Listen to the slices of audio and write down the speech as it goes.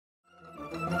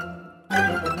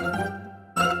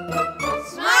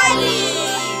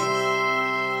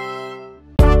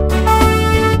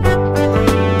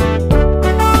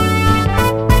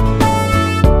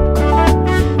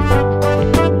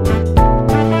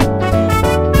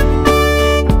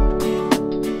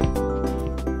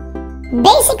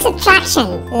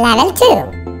Subtraction Level 2.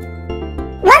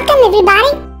 Welcome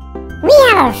everybody. We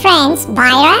have our friends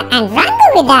Byraa and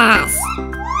Rungoo with us.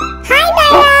 Hi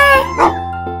Byraa.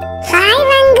 Hi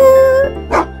Rungoo.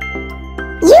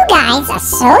 You guys are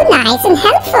so nice and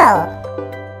helpful.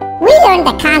 We learned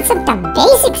the concept of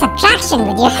basic subtraction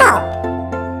with your help.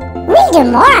 We'll do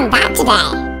more on that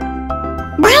today.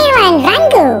 Byraa and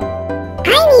Rungoo, I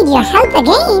need your help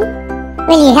again.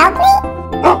 Will you help me?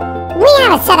 We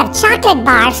have a set of chocolate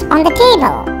bars on the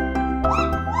table.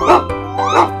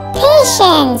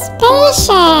 Patience,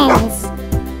 patience.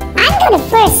 I'm going to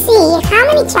first see how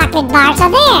many chocolate bars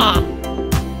are there.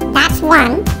 That's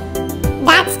 1,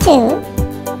 that's 2,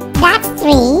 that's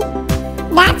 3,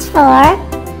 that's 4,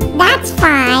 that's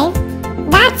 5,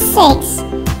 that's 6,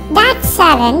 that's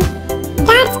 7,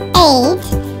 that's 8,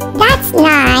 that's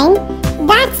 9,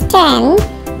 that's 10,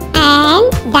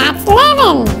 and that's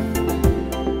 11.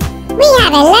 We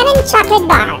have 11 chocolate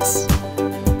bars.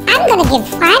 I'm going to give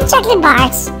 5 chocolate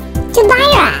bars to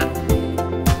Byraa.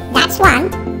 That's 1,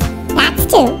 that's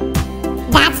 2,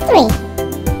 that's 3,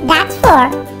 that's 4,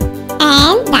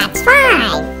 and that's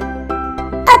 5.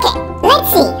 Okay, let's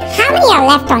see how many are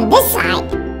left on this side.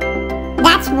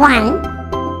 That's 1,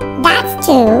 that's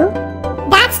 2,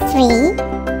 that's 3,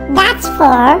 that's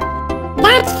 4,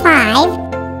 that's 5,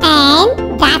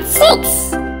 and that's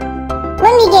 6.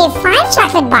 When we gave 5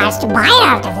 chocolate bars to Byraa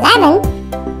out of 11,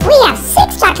 we have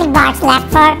 6 chocolate bars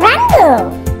left for Rungoo.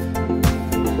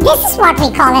 This is what we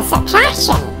call a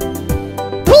subtraction.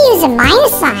 We use a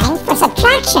minus sign for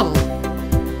subtraction.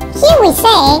 Here we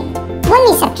say, when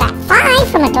we subtract 5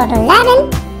 from a total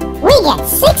 11, we get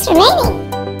 6 remaining.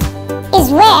 Is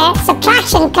where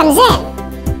subtraction comes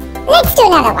in. Let's do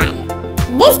another one.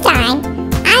 This time,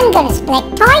 I'm going to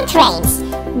split toy trays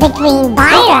between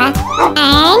Byraa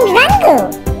and Rungoo.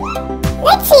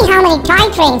 Let's see how many toy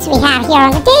trains we have here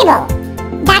on the table.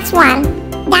 That's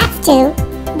 1, that's 2,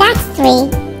 that's 3,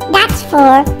 that's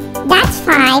 4, that's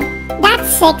 5, that's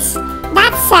 6,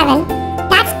 that's 7,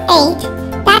 that's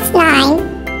 8, that's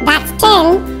 9, that's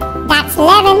 10, that's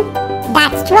 11,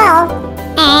 that's 12,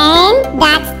 and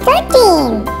that's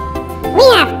 13. We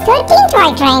have 13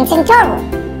 toy trains in total.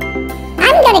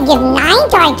 I'm going to give 9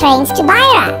 toy trains to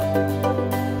Byraa.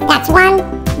 That's 1,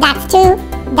 that's 2,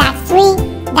 that's 3,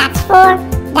 that's 4,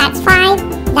 that's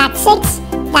 5, that's 6,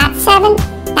 that's 7,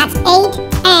 that's 8,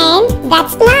 and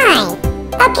that's 9.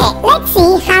 Okay, let's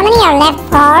see how many are left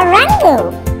for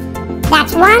Rungoo.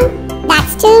 That's 1,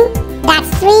 that's 2, that's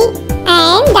 3,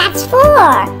 and that's 4.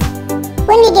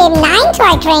 When we gave 9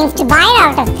 toy trains to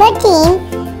Byraa out of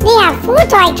 13, we have 4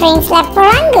 toy trains left for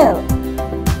Rungoo.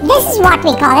 This is what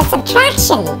we call a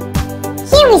subtraction.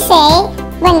 Here we say,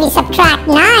 when we subtract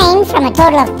 9 from a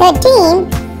total of 13,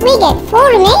 we get 4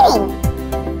 remaining.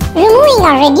 Removing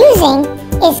or reducing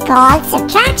is called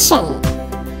subtraction.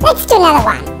 Let's do another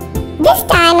one. This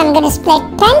time I'm going to split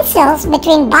pencils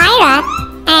between Byraa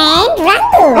and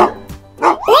Rungoo.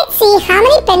 Let's see how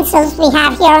many pencils we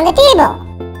have here on the table.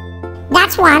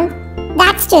 That's 1,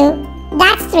 that's 2,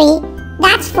 that's 3,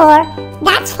 that's 4,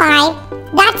 that's 5,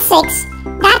 that's 6,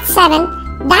 that's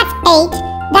 7, that's 8,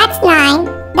 that's 9,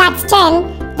 that's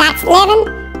 10, that's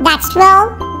 11, that's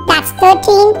 12, that's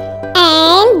 13,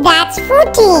 and that's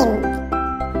 14.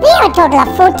 We have a total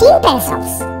of 14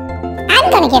 pencils. I'm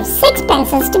going to give 6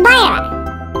 pencils to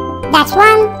Byraa. That's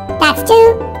 1, that's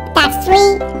 2, that's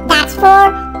 3, that's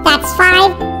 4, that's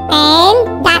 5,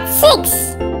 and that's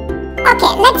 6.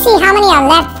 Okay, let's see how many are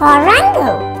left for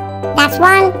Rungoo. That's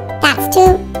 1, that's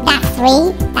 2, that's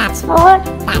 3, that's 4,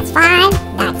 that's 5,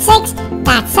 that's 6,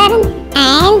 that's 7,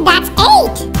 and that's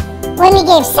 8. When we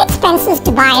gave 6 pencils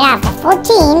to Byraa after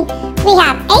 14, we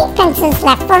have 8 pencils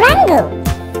left for Rungoo.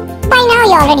 By now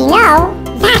you already know,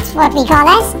 that's what we call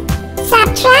as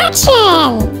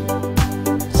subtraction.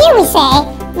 Here we say,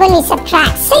 when we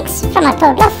subtract 6 from a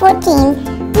total of 14,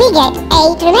 we get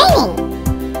 8 remaining.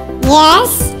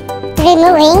 Yes,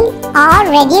 removing or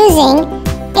reducing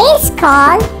is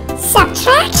called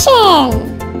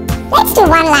subtraction. Let's do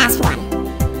one last one.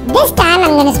 This time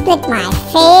I'm going to split my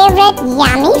favorite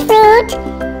yummy fruit,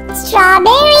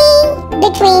 strawberry,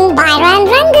 between Byraa and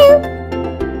Rungoo.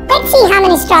 Let's see how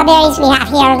many strawberries we have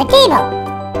here on the table.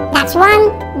 That's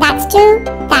 1, that's 2,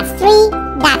 that's 3,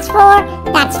 that's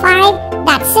 4, that's 5,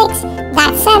 that's 6,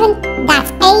 that's 7,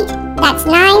 that's 8, that's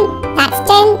 9, that's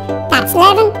 10, that's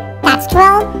 11, that's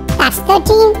 12, that's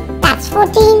 13, that's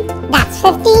 14, that's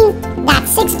 15,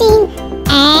 that's 16,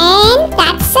 and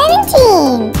that's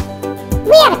 17.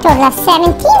 We have a total of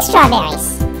 17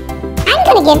 strawberries. I'm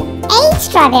going to give 8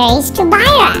 strawberries to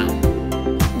Byraa.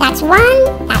 That's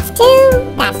 1, that's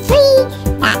 2, that's 3,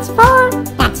 that's 4,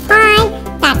 that's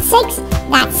 5, that's 6,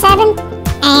 that's 7,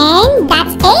 and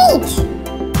that's 8.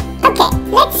 Okay,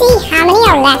 let's see how many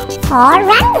are left for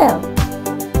Rungoo.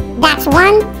 That's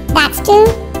 1, that's 2,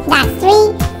 that's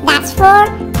 3, that's 4,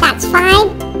 that's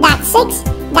 5, that's 6,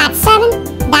 that's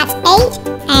 7, that's 8,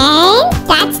 and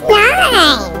that's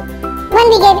 9. When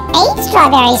we give 8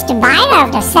 strawberries to Byraa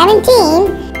out of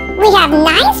 17, we have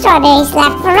 9 strawberries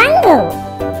left for Rungoo.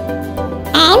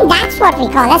 And that's what we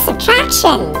call a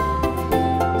subtraction.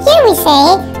 Here we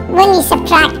say, when we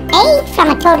subtract 8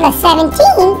 from a total of 17,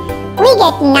 we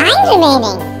get 9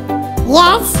 remaining.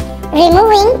 Yes,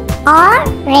 removing or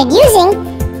reducing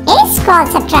is called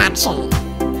subtraction.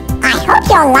 I hope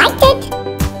you all liked it,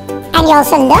 and you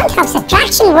also learned how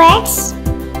subtraction works.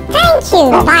 Thank you,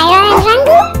 Byraa